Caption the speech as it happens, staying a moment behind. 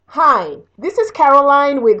Hi, this is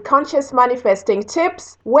Caroline with Conscious Manifesting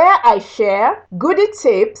Tips, where I share goody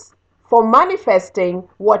tips for manifesting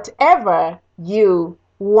whatever you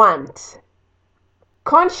want.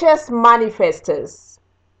 Conscious Manifestors.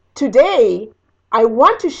 Today, I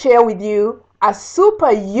want to share with you a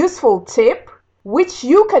super useful tip which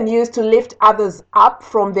you can use to lift others up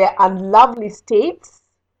from their unlovely states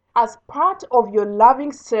as part of your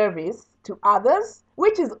loving service to others,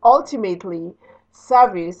 which is ultimately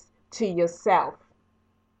service to yourself.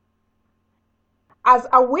 As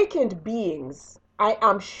awakened beings, I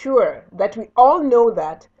am sure that we all know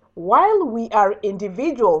that while we are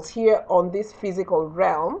individuals here on this physical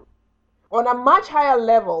realm, on a much higher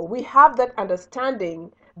level, we have that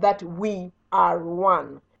understanding that we are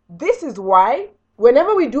one. This is why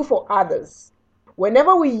whenever we do for others,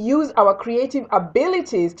 whenever we use our creative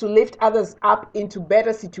abilities to lift others up into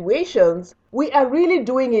better situations, we are really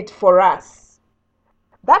doing it for us.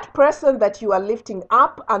 That person that you are lifting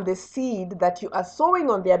up and the seed that you are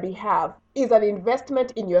sowing on their behalf is an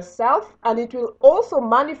investment in yourself, and it will also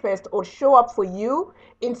manifest or show up for you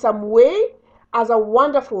in some way as a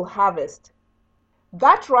wonderful harvest.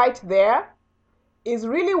 That right there is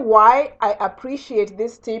really why I appreciate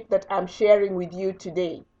this tip that I'm sharing with you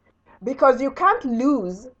today. Because you can't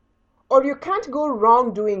lose or you can't go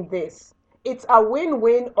wrong doing this. It's a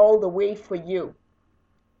win-win all the way for you.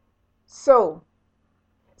 So,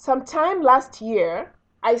 sometime last year,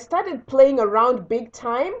 I started playing around big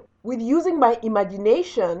time with using my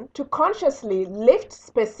imagination to consciously lift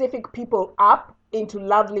specific people up into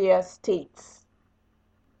lovelier states.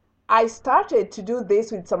 I started to do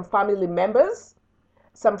this with some family members,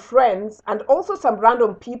 some friends, and also some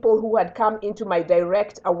random people who had come into my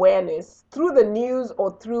direct awareness through the news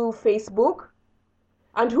or through Facebook,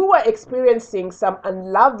 and who were experiencing some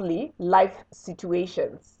unlovely life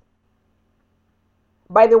situations.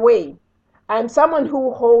 By the way, I'm someone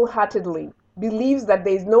who wholeheartedly believes that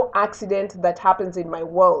there is no accident that happens in my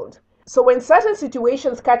world. So when certain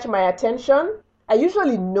situations catch my attention, I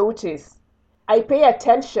usually notice, I pay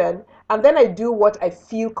attention, and then I do what I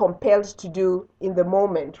feel compelled to do in the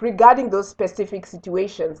moment regarding those specific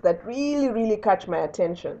situations that really catch my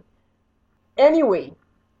attention. Anyway,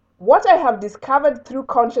 what I have discovered through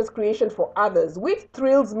conscious creation for others, which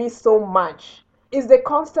thrills me so much, is the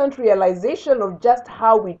constant realization of just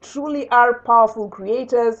how we truly are powerful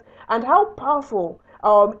creators and how powerful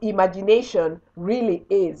our imagination really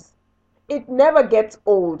is. It never gets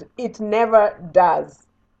old. It never does.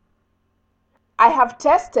 I have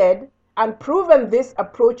tested and proven this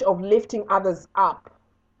approach of lifting others up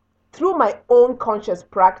through my own conscious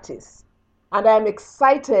practice, and I am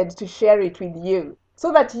excited to share it with you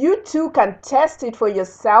so that you too can test it for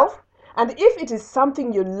yourself, and if it is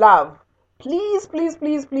something you love, please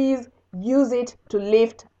use it to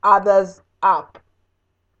lift others up.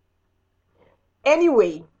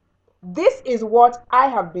 Anyway, this is what I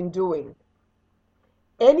have been doing.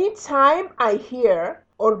 Anytime I hear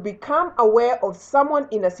or become aware of someone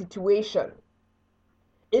in a situation,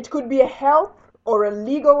 it could be a health or a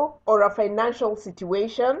legal or a financial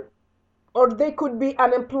situation, or they could be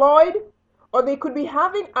unemployed, or they could be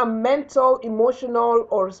having a mental, emotional,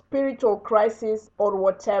 or spiritual crisis, or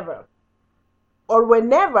whatever. Or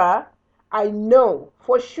whenever I know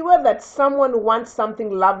for sure that someone wants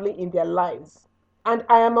something lovely in their lives, and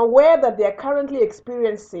I am aware that they are currently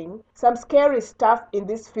experiencing some scary stuff in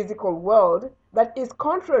this physical world that is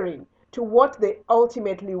contrary to what they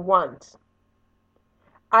ultimately want,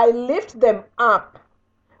 I lift them up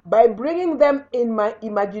by bringing them in my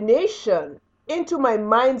imagination into my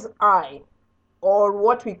mind's eye, or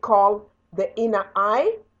what we call the inner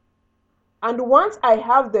eye. And once I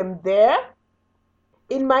have them there,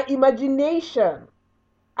 in my imagination,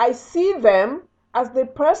 I see them as the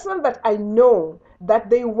person that I know that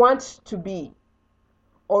they want to be.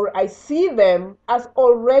 Or I see them as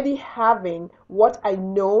already having what I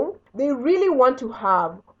know they really want to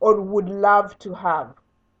have or would love to have.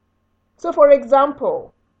 So for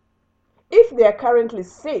example, if they are currently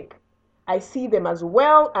sick, I see them as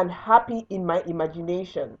well and happy in my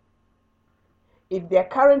imagination. If they are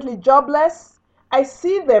currently jobless, I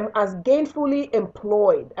see them as gainfully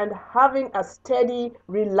employed and having a steady,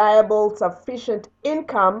 reliable, sufficient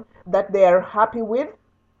income that they are happy with,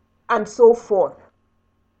 and so forth.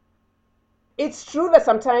 It's true that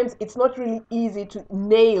sometimes it's not really easy to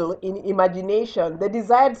nail in imagination the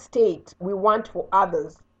desired state we want for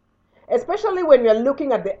others, especially when we are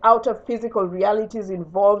looking at the outer physical realities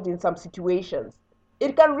involved in some situations.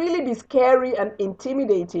 It can really be scary and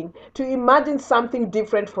intimidating to imagine something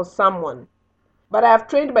different for someone. But I have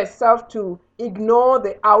trained myself to ignore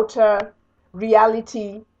the outer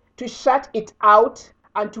reality to shut it out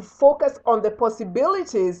and to focus on the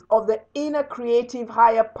possibilities of the inner creative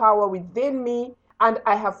higher power within me, and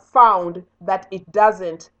I have found that it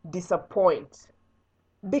doesn't disappoint.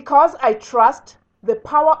 Because I trust the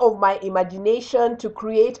power of my imagination to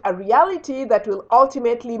create a reality that will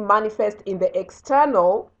ultimately manifest in the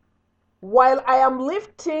external, while I am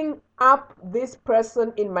lifting up this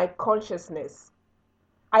person in my consciousness,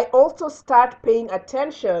 I also start paying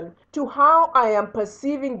attention to how I am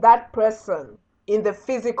perceiving that person in the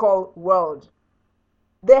physical world.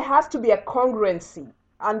 There has to be a congruency,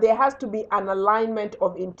 and there has to be an alignment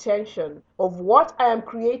of intention of what I am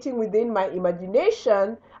creating within my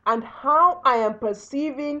imagination and how I am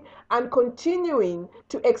perceiving and continuing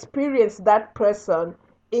to experience that person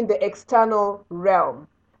in the external realm.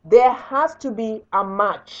 There has to be a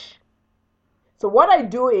match. So what I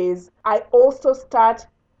do is I also start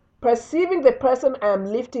perceiving the person I am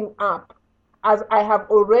lifting up as I have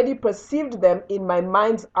already perceived them in my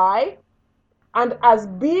mind's eye, and as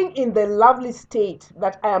being in the lovely state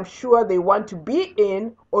that I am sure they want to be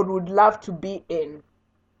in or would love to be in.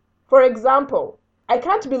 For example, I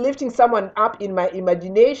can't be lifting someone up in my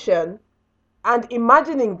imagination and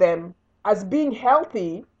imagining them as being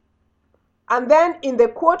healthy, and then in the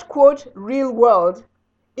quote quote real world,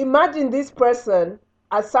 imagine this person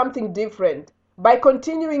as something different by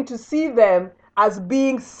continuing to see them as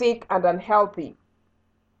being sick and unhealthy.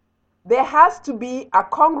 There has to be a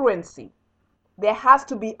congruency. There has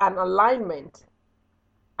to be an alignment.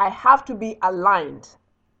 I have to be aligned.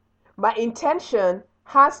 My intention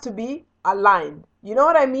has to be aligned. You know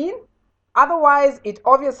what I mean? Otherwise, it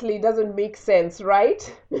obviously doesn't make sense, right?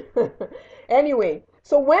 Anyway,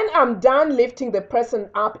 so when I'm done lifting the person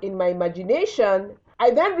up in my imagination, I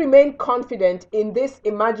then remain confident in this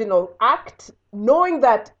imaginal act, knowing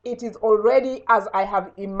that it is already as I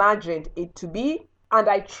have imagined it to be, and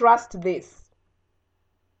I trust this.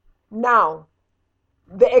 Now,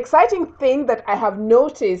 the exciting thing that I have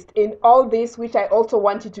noticed in all this, which I also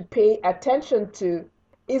want you to pay attention to,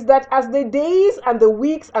 is that as the days and the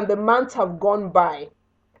weeks and the months have gone by,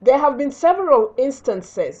 there have been several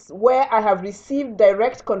instances where I have received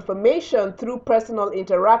direct confirmation through personal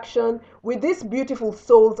interaction with these beautiful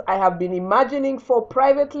souls I have been imagining for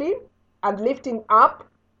privately and lifting up,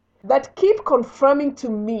 that keep confirming to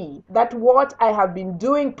me that what I have been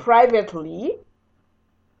doing privately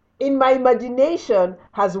in my imagination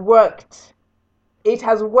has worked. It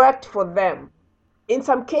has worked for them. In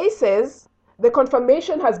some cases, the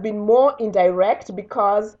confirmation has been more indirect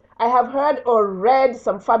because I have heard or read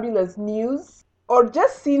some fabulous news or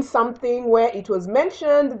just seen something where it was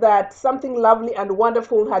mentioned that something lovely and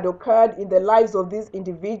wonderful had occurred in the lives of these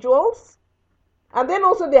individuals. And then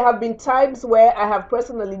also there have been times where I have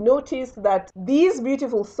personally noticed that these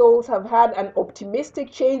beautiful souls have had an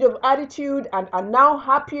optimistic change of attitude and are now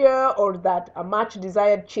happier, or that a much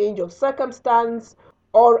desired change of circumstance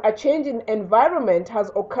or a change in environment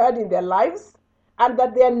has occurred in their lives, and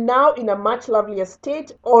that they are now in a much lovelier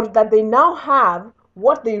state, or that they now have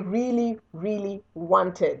what they really, really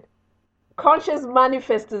wanted. Conscious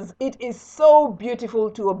manifestors, it is so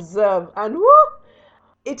beautiful to observe, and woo,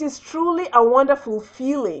 it is truly a wonderful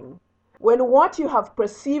feeling when what you have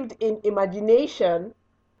perceived in imagination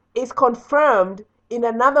is confirmed in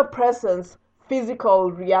another person's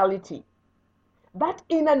physical reality. That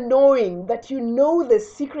inner knowing that you know the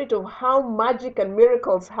secret of how magic and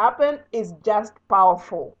miracles happen is just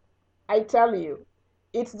powerful. I tell you,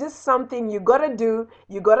 it's just something you gotta do,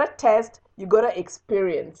 you gotta test, you gotta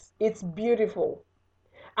experience. It's beautiful.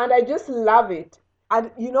 And I just love it.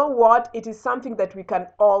 And you know what? It is something that we can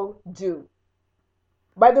all do.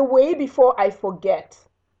 By the way, before I forget,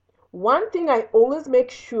 one thing I always make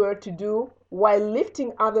sure to do while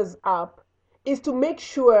lifting others up is to make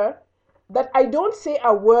sure that I don't say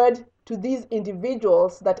a word to these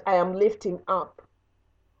individuals that I am lifting up.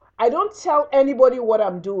 I don't tell anybody what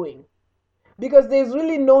I'm doing because there's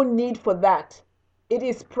really no need for that. It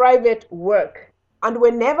is private work. And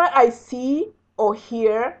whenever I see or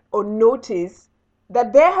hear or notice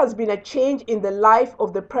that there has been a change in the life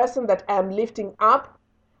of the person that I am lifting up,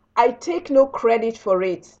 I take no credit for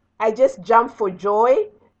it. I just jump for joy,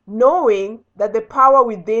 knowing that the power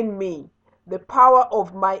within me, the power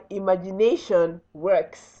of my imagination,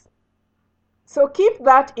 works. So keep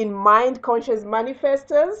that in mind, conscious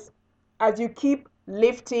manifestors, as you keep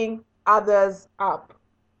lifting others up.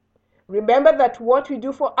 Remember that what we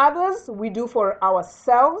do for others, we do for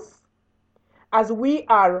ourselves, as we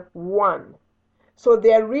are one. So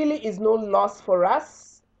there really is no loss for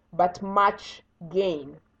us, but much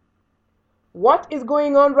gain. What is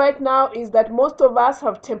going on right now is that most of us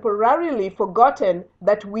have temporarily forgotten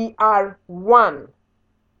that we are one.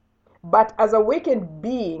 But as awakened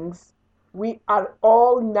beings, we are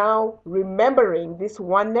all now remembering this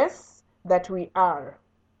oneness that we are.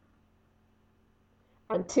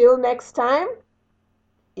 Until next time,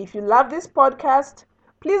 if you love this podcast,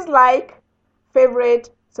 please like, favorite,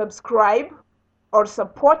 subscribe, or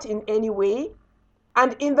support in any way.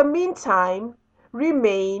 And in the meantime,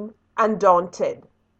 remain undaunted.